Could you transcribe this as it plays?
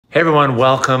Hey everyone,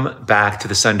 welcome back to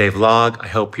the Sunday vlog. I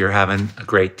hope you're having a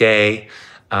great day.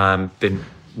 Been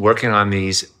working on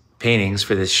these paintings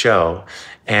for this show,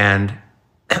 and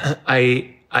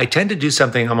I tend to do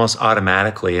something almost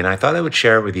automatically, and I thought I would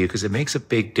share it with you because it makes a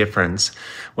big difference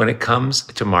when it comes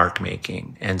to mark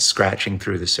making and scratching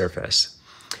through the surface.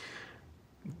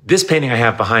 This painting I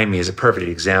have behind me is a perfect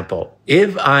example.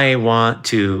 If I want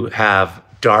to have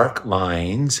dark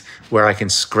lines where I can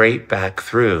scrape back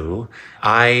through,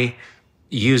 I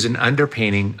use an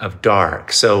underpainting of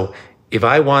dark. So if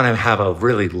I want to have a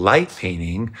really light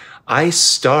painting, I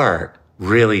start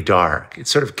really dark. It's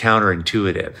sort of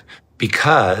counterintuitive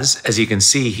because, as you can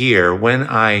see here, when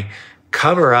I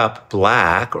cover up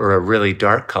black or a really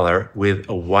dark color with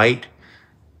a white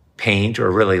paint or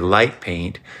a really light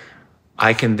paint,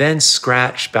 I can then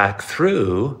scratch back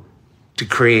through to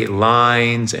create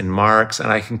lines and marks,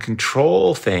 and I can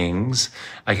control things.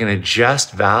 I can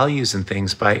adjust values and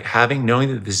things by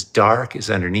knowing that this dark is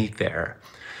underneath there.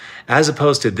 As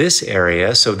opposed to this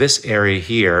area, so this area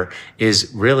here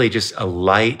is really just a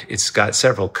light, it's got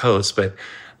several coats, but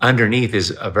underneath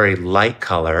is a very light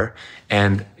color,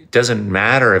 and it doesn't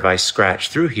matter if I scratch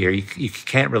through here, you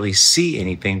can't really see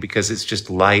anything because it's just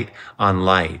light on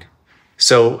light.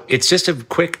 So it's just a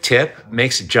quick tip,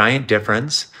 makes a giant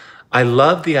difference. I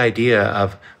love the idea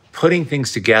of putting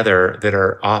things together that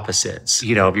are opposites.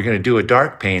 You know, if you're going to do a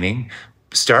dark painting,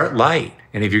 start light.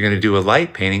 And if you're going to do a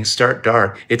light painting, start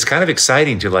dark. It's kind of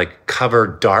exciting to like cover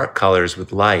dark colors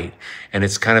with light. And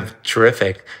it's kind of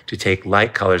terrific to take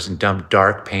light colors and dump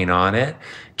dark paint on it.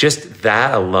 Just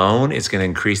that alone is going to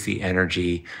increase the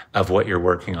energy of what you're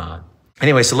working on.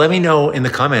 Anyway, so let me know in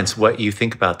the comments what you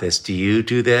think about this. Do you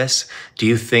do this? Do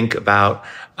you think about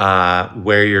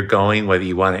where you're going, whether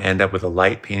you want to end up with a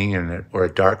light painting or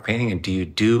a dark painting? And do you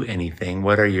do anything?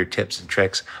 What are your tips and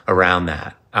tricks around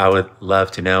that? I would love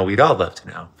to know. We'd all love to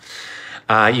know.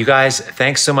 You guys,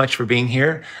 thanks so much for being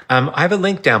here. I have a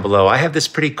link down below. I have this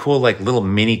pretty cool like little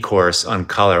mini course on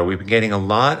color. We've been getting a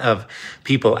lot of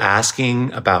people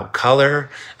asking about color.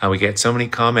 We get so many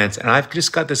comments, and I've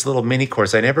just got this little mini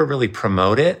course. I never really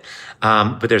promote it,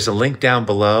 but there's a link down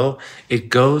below. It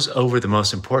goes over the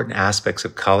most important aspects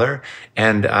of color,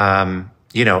 and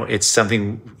you know, it's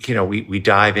something, you know, we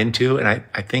dive into, and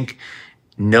I think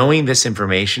knowing this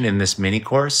information in this mini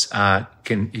course it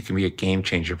can be a game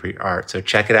changer for your art. So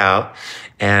check it out.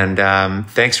 And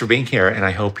thanks for being here. And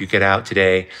I hope you get out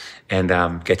today and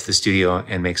get to the studio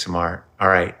and make some art. All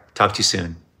right. Talk to you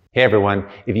soon. Hey, everyone.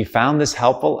 If you found this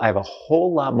helpful, I have a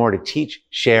whole lot more to teach,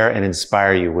 share, and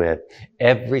inspire you with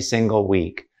every single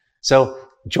week. So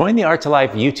join the Art to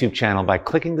Life YouTube channel by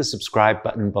clicking the subscribe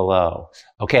button below.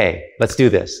 Okay, let's do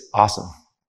this. Awesome.